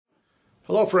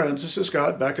Hello friends, this is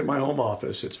Scott back in my home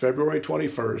office. It's February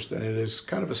 21st and it is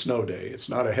kind of a snow day. It's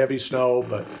not a heavy snow,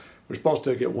 but we're supposed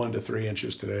to get 1 to 3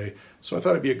 inches today. So I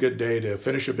thought it'd be a good day to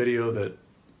finish a video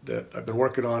that I've been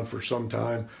working on for some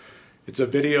time. It's a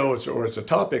video, it's a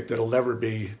topic that'll never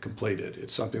be completed.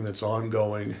 It's something that's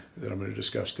ongoing that I'm going to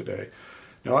discuss today.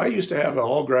 Now I used to have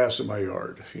all grass in my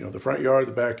yard. You know, the front yard,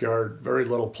 the backyard, very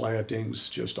little plantings,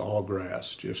 just all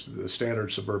grass, just the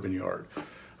standard suburban yard.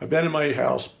 I've been in my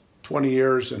house 20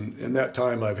 years, and in that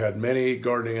time I've had many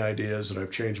gardening ideas, and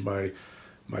I've changed my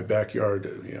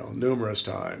backyard, numerous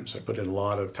times. I put in a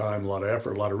lot of time, a lot of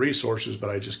effort, a lot of resources,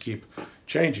 but I just keep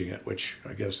changing it, which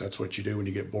I guess that's what you do when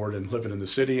you get bored and living in the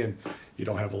city and you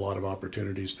don't have a lot of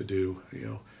opportunities to do,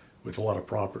 with a lot of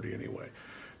property anyway.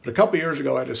 But a couple years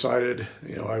ago I decided,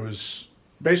 I was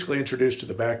basically introduced to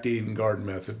the back Eden garden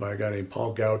method by a guy named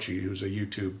Paul Gautschi, who's a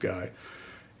YouTube guy.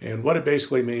 And what it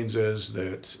basically means is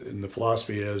that, and the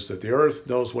philosophy is that the earth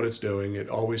knows what it's doing. It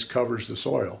always covers the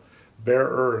soil. Bare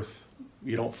earth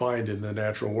you don't find in the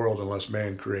natural world unless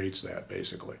man creates that,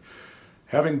 basically.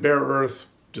 Having bare earth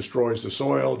destroys the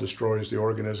soil, destroys the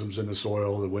organisms in the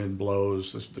soil. The wind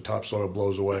blows, the topsoil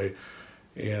blows away,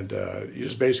 and you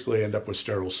just basically end up with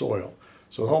sterile soil.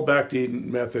 So the whole back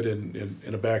Eden method in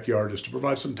a backyard is to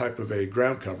provide some type of a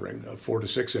ground covering of 4 to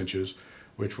 6 inches,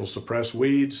 which will suppress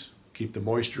weeds, keep the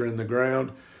moisture in the ground.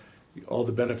 All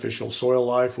the beneficial soil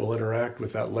life will interact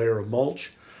with that layer of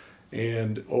mulch,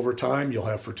 and over time you'll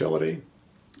have fertility,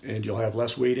 and you'll have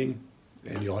less weeding,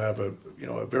 and you'll have a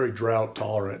very drought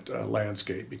tolerant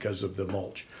landscape because of the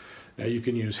mulch. Now you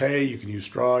can use hay, you can use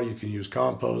straw, you can use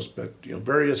compost, but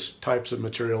various types of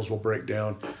materials will break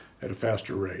down at a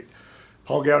faster rate.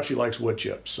 Paul Gautschi likes wood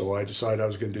chips, so I decided I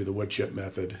was going to do the wood chip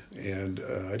method, and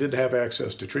I didn't have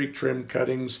access to tree trim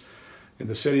cuttings. In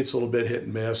the city, it's a little bit hit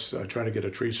and miss. Trying to get a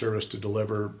tree service to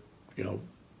deliver,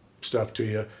 stuff to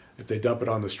you. If they dump it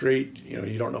on the street,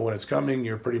 you don't know when it's coming.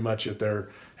 You're pretty much at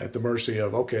the mercy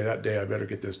of, okay, that day I better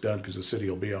get this done because the city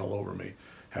will be all over me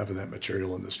having that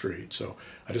material in the street. So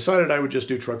I decided I would just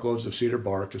do truckloads of cedar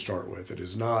bark to start with. It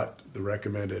is not the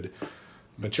recommended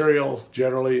material.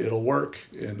 Generally, it'll work,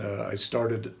 and I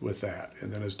started with that.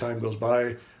 And then as time goes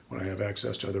by, when I have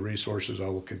access to other resources, I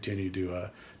will continue to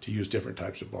use different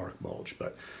types of bark mulch.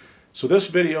 So this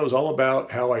video is all about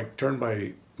how I turned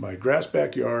my grass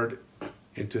backyard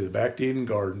into the back Eden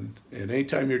garden. And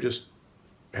anytime you're just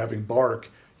having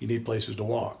bark, you need places to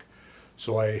walk.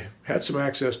 So I had some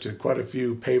access to quite a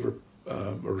few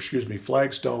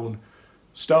flagstone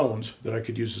stones that I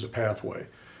could use as a pathway.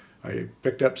 I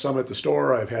picked up some at the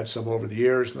store. I've had some over the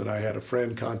years. And then I had a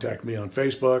friend contact me on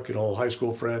Facebook, an old high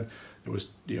school friend that was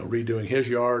redoing his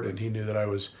yard, and he knew that I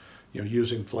was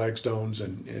using flagstones,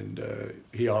 and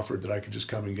he offered that I could just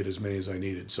come and get as many as I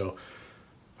needed. So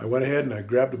I went ahead and I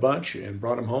grabbed a bunch and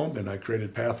brought them home, and I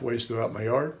created pathways throughout my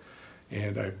yard,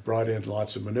 and I brought in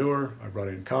lots of manure, I brought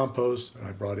in compost, and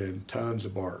I brought in tons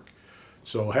of bark.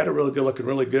 So I had it looking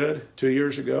really good 2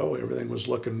 years ago. Everything was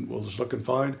looking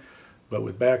fine. But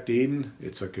with back Eden,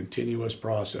 it's a continuous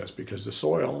process because the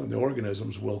soil and the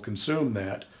organisms will consume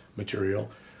that material,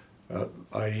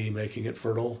 i.e. making it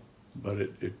fertile, but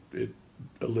it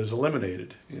is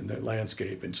eliminated in that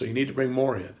landscape. And so you need to bring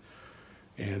more in.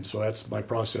 And so that's my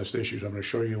process this year. I'm going to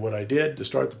show you what I did to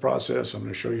start the process. I'm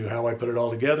going to show you how I put it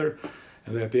all together.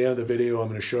 And then at the end of the video, I'm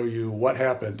going to show you what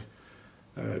happened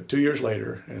 2 years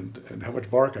later, and how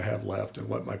much bark I have left, and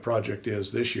what my project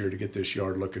is this year to get this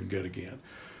yard looking good again.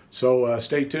 So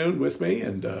stay tuned with me,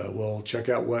 and we'll check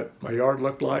out what my yard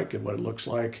looked like and what it looks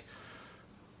like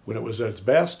when it was at its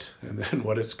best, and then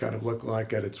what it's kind of looking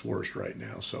like at its worst right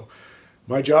now. So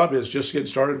my job is just getting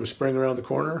started with spring around the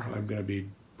corner. I'm going to be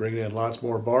bringing in lots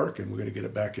more bark, and we're going to get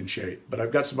it back in shape. But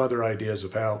I've got some other ideas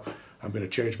of how I'm going to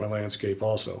change my landscape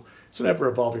also. It's an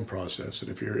ever-evolving process, and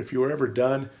if you were ever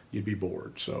done, you'd be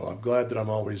bored. So I'm glad that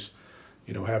I'm always,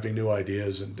 having new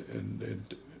ideas,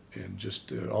 and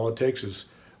just all it takes is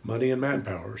money and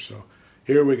manpower. So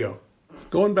here we go.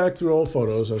 Going back through old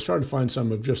photos, I was trying to find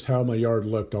some of just how my yard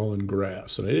looked all in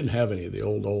grass, and I didn't have any of the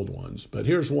old ones. But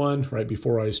here's one right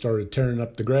before I started tearing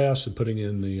up the grass and putting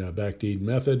in the back Eden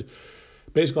method.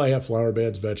 Basically, I have flower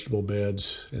beds, vegetable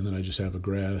beds, and then I just have a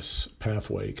grass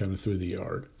pathway kind of through the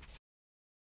yard.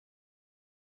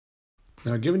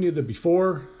 Now, giving you the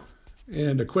before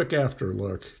and a quick after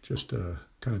look, just to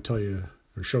kind of tell you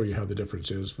or show you how the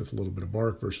difference is with a little bit of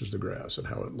bark versus the grass and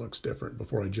how it looks different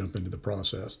before I jump into the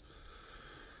process.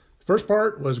 The first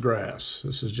part was grass.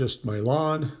 This is just my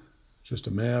lawn, just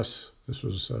a mess. This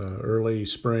was early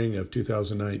spring of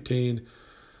 2019,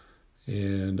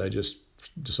 and I just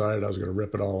decided I was going to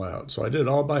rip it all out. So I did it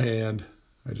all by hand.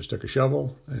 I just took a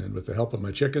shovel and with the help of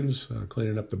my chickens,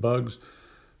 cleaning up the bugs,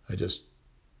 I just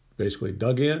basically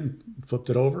dug in, flipped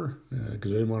it over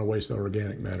because I didn't want to waste the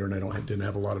organic matter and didn't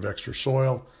have a lot of extra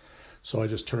soil. So I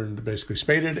just basically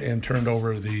spaded and turned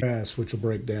over the grass, which will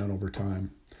break down over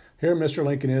time. Here Mr.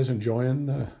 Lincoln is enjoying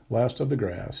the last of the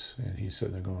grass, and he's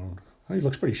sitting there going, oh, he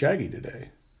looks pretty shaggy today.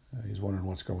 He's wondering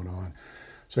what's going on.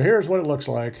 So here's what it looks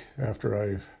like after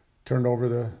I've turned over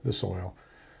the soil.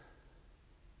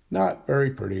 Not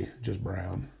very pretty, just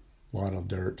brown, a lot of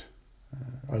dirt.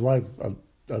 I love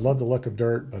the look of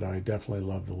dirt, but I definitely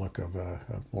love the look of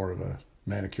more of a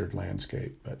manicured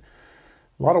landscape. But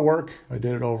a lot of work. I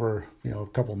did it over a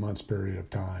couple months period of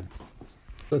time.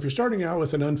 So if you're starting out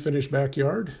with an unfinished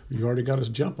backyard, you already got a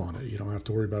jump on it. You don't have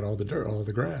to worry about all the dirt, all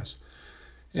the grass.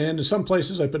 And in some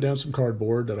places I put down some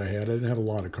cardboard that I had. I didn't have a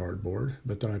lot of cardboard,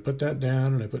 but then I put that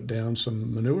down and I put down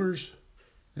some manures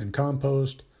and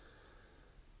compost,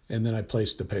 and then I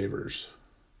placed the pavers.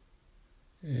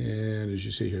 And as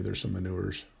you see here, there's some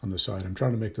manures on the side. I'm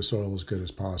trying to make the soil as good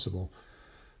as possible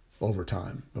over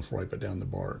time before I put down the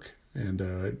bark. And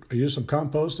I used some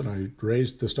compost and I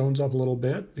raised the stones up a little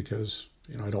bit because,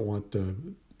 I don't want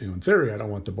in theory, I don't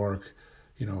want the bark,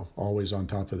 always on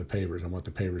top of the pavers. I want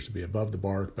the pavers to be above the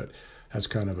bark, but that's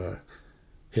kind of a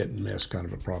hit and miss kind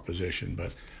of a proposition.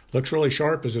 But looks really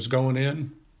sharp as it's going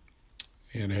in,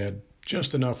 and had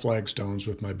just enough flagstones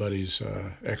with my buddy's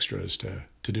extras to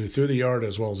do through the yard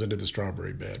as well as into the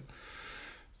strawberry bed.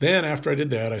 Then after I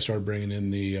did that, I started bringing in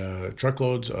the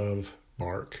truckloads of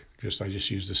bark. I just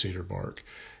used the cedar bark.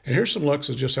 And here's some looks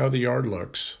of just how the yard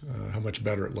looks, how much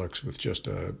better it looks with just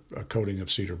a coating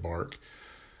of cedar bark.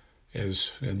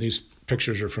 And these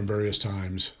pictures are from various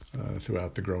times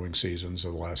throughout the growing seasons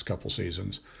of the last couple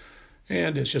seasons.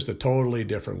 And it's just a totally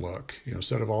different look.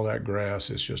 Instead of all that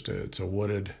grass, it's a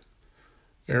wooded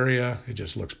area. It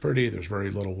just looks pretty. There's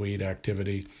very little weed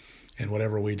activity. And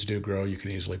whatever weeds do grow, you can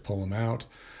easily pull them out.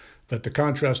 But the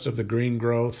contrast of the green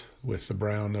growth with the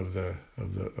brown of the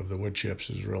wood chips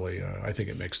is really, I think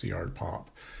it makes the yard pop.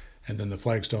 And then the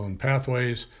flagstone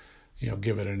pathways,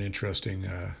 give it an interesting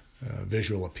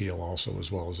visual appeal also,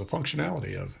 as well as the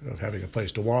functionality of having a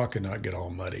place to walk and not get all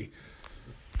muddy.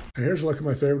 And here's a look at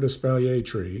my favorite espalier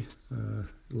tree. It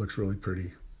looks really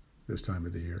pretty this time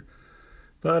of the year.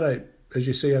 But as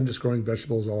you see, I'm just growing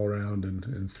vegetables all around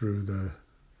and through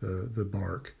the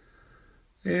bark.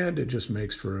 And it just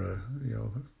makes for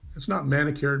it's not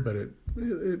manicured, but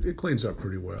it cleans up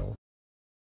pretty well.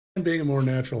 And being a more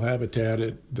natural habitat,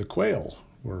 the quail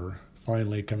were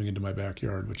finally coming into my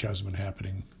backyard, which hasn't been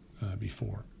happening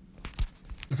before.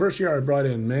 The first year I brought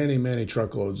in many, many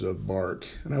truckloads of bark,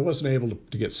 and I wasn't able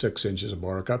to get 6 inches of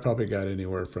bark. I probably got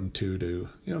anywhere from 2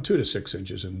 to 6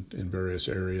 inches in various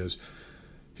areas.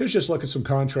 Here's just look at some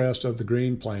contrast of the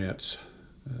green plants.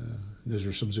 These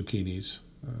are some zucchinis.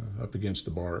 Up against the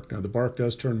bark. Now the bark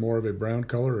does turn more of a brown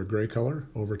color or gray color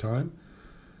over time.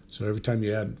 So every time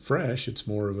you add fresh, it's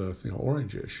more of a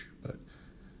orangish, but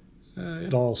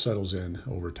it all settles in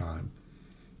over time.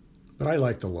 But I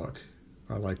like the look.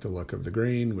 I like the look of the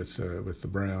green with the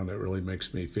brown. It really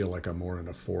makes me feel like I'm more in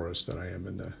a forest than I am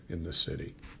in the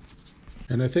city.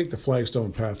 And I think the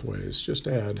flagstone pathways just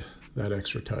add that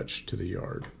extra touch to the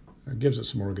yard. It gives it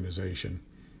some organization.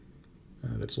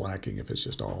 That's lacking if it's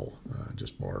just all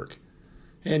just bark.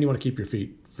 And you want to keep your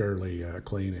feet fairly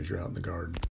clean as you're out in the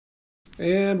garden.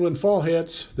 And when fall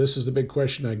hits, this is the big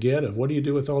question I get of what do you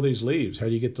do with all these leaves? How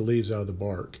do you get the leaves out of the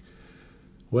bark?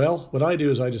 Well, what I do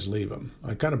is I just leave them.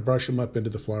 I kind of brush them up into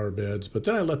the flower beds, but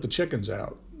then I let the chickens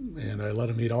out. And I let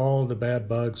them eat all the bad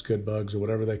bugs, good bugs, or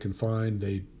whatever they can find.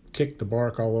 They kick the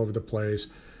bark all over the place.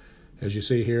 As you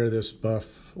see here, this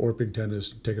buff Orpington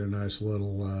is taking a nice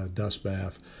little dust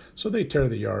bath. So they tear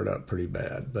the yard up pretty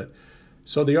bad.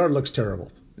 So the yard looks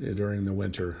terrible during the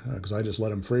winter because I just let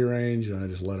them free range and I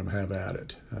just let them have at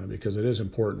it because it is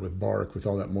important with bark, with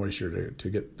all that moisture to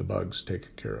get the bugs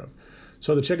taken care of.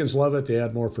 So the chickens love it. They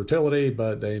add more fertility,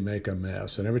 but they make a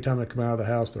mess. And every time I come out of the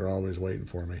house, they're always waiting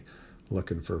for me,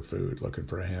 looking for food, looking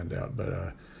for a handout.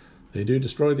 But they do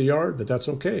destroy the yard, but that's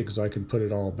okay because I can put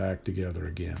it all back together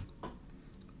again.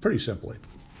 Pretty simply.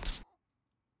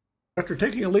 After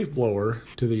taking a leaf blower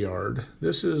to the yard,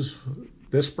 this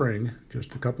spring,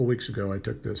 just a couple weeks ago, I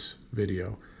took this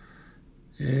video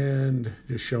and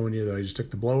just showing you that I just took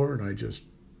the blower and I just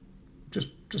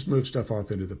moved stuff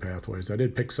off into the pathways. I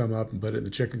did pick some up and put it in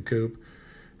the chicken coop.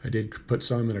 I did put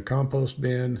some in a compost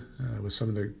bin with some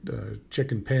of the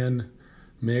chicken pen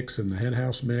mix and the hen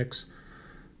house mix.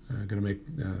 Going to make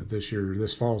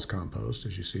this fall's compost,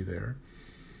 as you see there.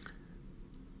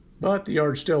 But the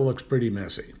yard still looks pretty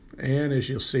messy. And as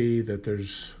you'll see that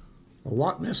there's a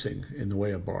lot missing in the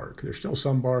way of bark. There's still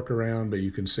some bark around, but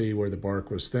you can see where the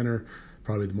bark was thinner,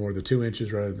 probably more the 2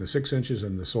 inches rather than the 6 inches,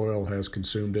 and the soil has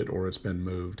consumed it or it's been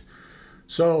moved.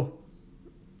 So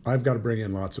I've got to bring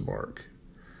in lots of bark.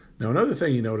 Now, another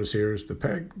thing you notice here is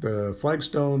the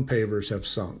flagstone pavers have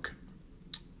sunk.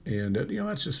 And,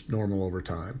 that's just normal over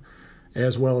time,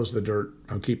 as well as the dirt.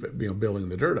 I'll keep it, building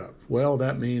the dirt up. Well,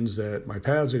 that means that my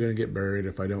paths are going to get buried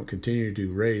if I don't continue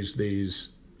to raise these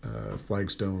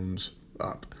flagstones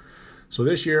up. So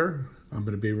this year, I'm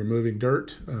going to be removing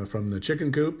dirt from the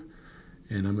chicken coop,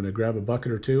 and I'm going to grab a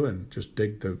bucket or two and just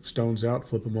dig the stones out,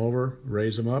 flip them over,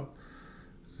 raise them up,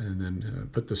 and then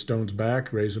put the stones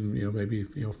back, raise them, maybe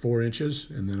 4 inches,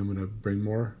 and then I'm going to bring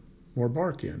more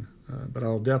bark in. But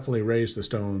I'll definitely raise the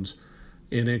stones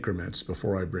in increments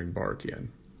before I bring bark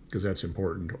in, because that's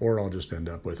important, or I'll just end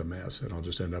up with a mess, and I'll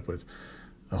just end up with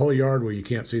a whole yard where you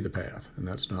can't see the path, and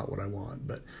that's not what I want.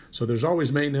 But so there's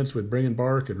always maintenance with bringing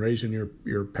bark and raising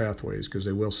your pathways, because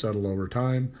they will settle over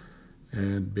time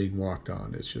and being walked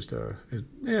on. It's just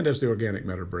and as the organic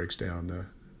matter breaks down,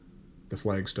 the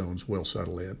flagstones will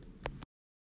settle in.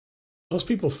 Most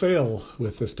people fail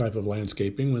with this type of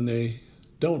landscaping when they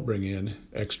don't bring in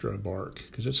extra bark,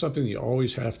 because it's something you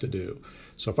always have to do.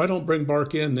 So if I don't bring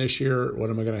bark in this year,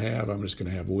 what am I going to have? I'm just going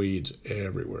to have weeds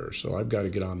everywhere. So I've got to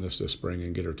get on this spring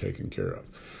and get her taken care of.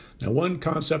 Now, one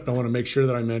concept I want to make sure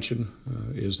that I mention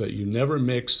is that you never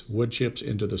mix wood chips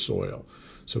into the soil.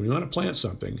 So when you want to plant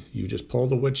something, you just pull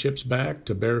the wood chips back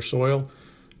to bare soil,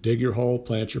 dig your hole,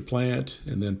 plant your plant,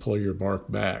 and then pull your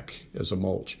bark back as a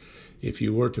mulch. If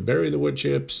you were to bury the wood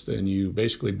chips, then you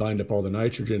basically bind up all the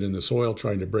nitrogen in the soil,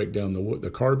 trying to break down the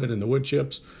carbon in the wood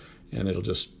chips, and it'll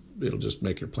just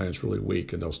make your plants really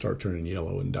weak, and they'll start turning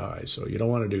yellow and die. So you don't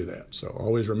want to do that. So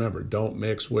always remember, don't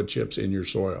mix wood chips in your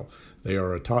soil. They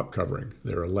are a top covering.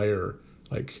 They're a layer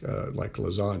like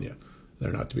lasagna.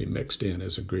 They're not to be mixed in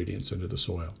as ingredients into the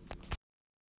soil.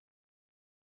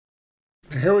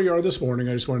 Here we are this morning.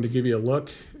 I just wanted to give you a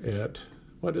look at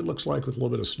what it looks like with a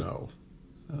little bit of snow.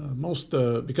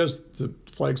 Because the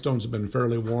flagstones have been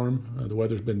fairly warm, the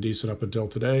weather's been decent up until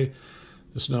today,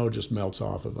 the snow just melts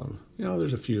off of them.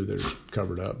 There's a few that are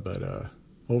covered up, but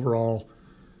overall,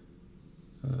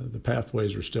 the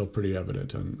pathways are still pretty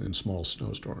evident in small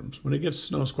snowstorms. When it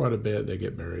snows quite a bit, they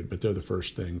get buried, but they're the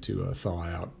first thing to thaw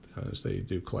out as they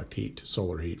do collect heat,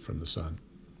 solar heat from the sun.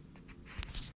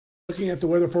 Looking at the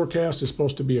weather forecast, it's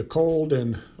supposed to be a cold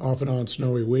and off and on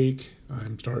snowy week.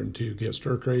 I'm starting to get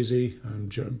stir crazy. I'm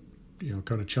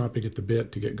kind of chomping at the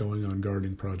bit to get going on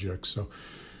gardening projects. So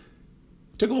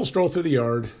took a little stroll through the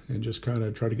yard and just kind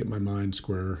of try to get my mind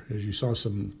square. As you saw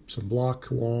some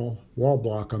wall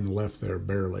block on the left there,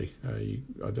 barely.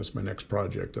 That's my next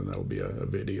project, and that'll be a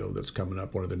video that's coming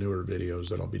up, one of the newer videos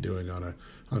that I'll be doing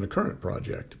on a current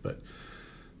project.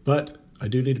 But I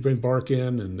do need to bring bark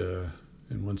in,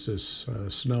 and once this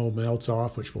snow melts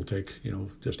off, which will take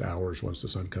just hours once the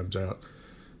sun comes out,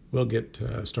 we'll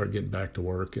start getting back to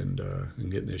work and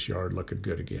getting this yard looking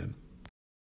good again.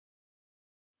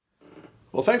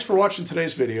 Well, thanks for watching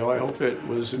today's video. I hope it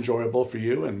was enjoyable for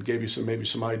you and gave you maybe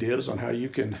some ideas on how you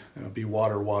can be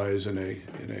water wise in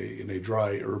a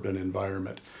dry urban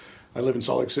environment. I live in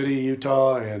Salt Lake City,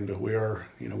 Utah, and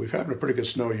we've had a pretty good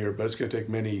snow year, but it's going to take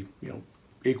many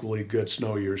equally good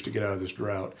snow years to get out of this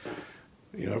drought.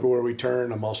 Everywhere we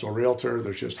turn, I'm also a realtor.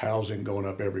 There's just housing going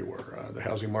up everywhere. The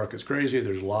housing market's crazy.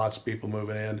 There's lots of people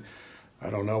moving in. I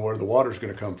don't know where the water's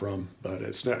going to come from, but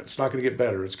it's not going to get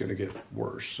better. It's going to get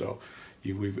worse. So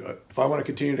if I want to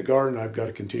continue to garden, I've got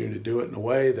to continue to do it in a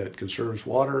way that conserves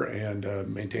water and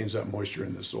maintains that moisture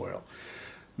in the soil.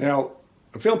 Now,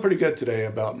 I'm feeling pretty good today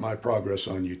about my progress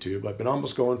on YouTube. I've been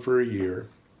almost going for a year,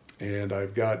 and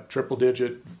I've got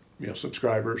triple-digit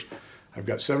subscribers. I've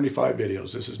got 75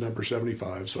 videos. This is number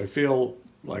 75. So I feel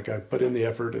like I've put in the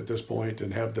effort at this point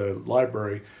and have the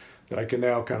library that I can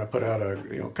now kind of put out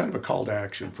kind of a call to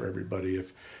action for everybody.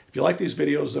 If you like these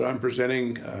videos that I'm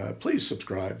presenting, please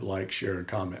subscribe, like, share, and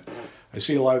comment. I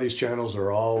see a lot of these channels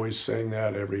are always saying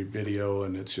that every video,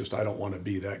 and it's just, I don't want to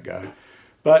be that guy.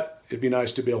 But it'd be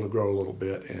nice to be able to grow a little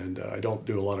bit, and I don't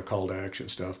do a lot of call to action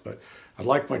stuff, but I'd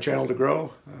like my channel to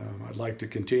grow. I'd like to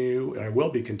continue, and I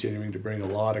will be continuing to bring a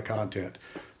lot of content.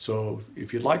 So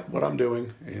if you like what I'm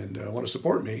doing and want to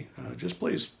support me, just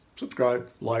please subscribe,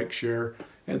 like, share,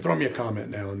 and throw me a comment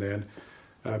now and then.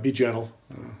 Be gentle,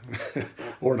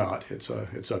 or not. It's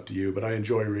up to you, but I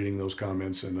enjoy reading those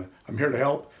comments, and I'm here to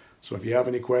help. So if you have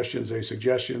any questions, any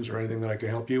suggestions, or anything that I can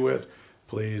help you with,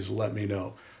 please let me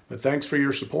know. But thanks for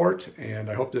your support, and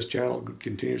I hope this channel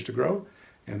continues to grow,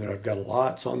 and that I've got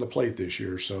lots on the plate this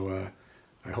year. So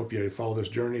I hope you follow this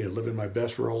journey of living my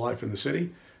best rural life in the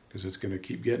city, because it's going to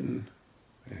keep getting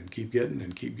and keep getting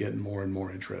and keep getting more and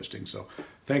more interesting. So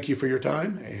thank you for your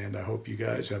time, and I hope you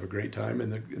guys have a great time in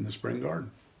the spring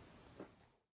garden.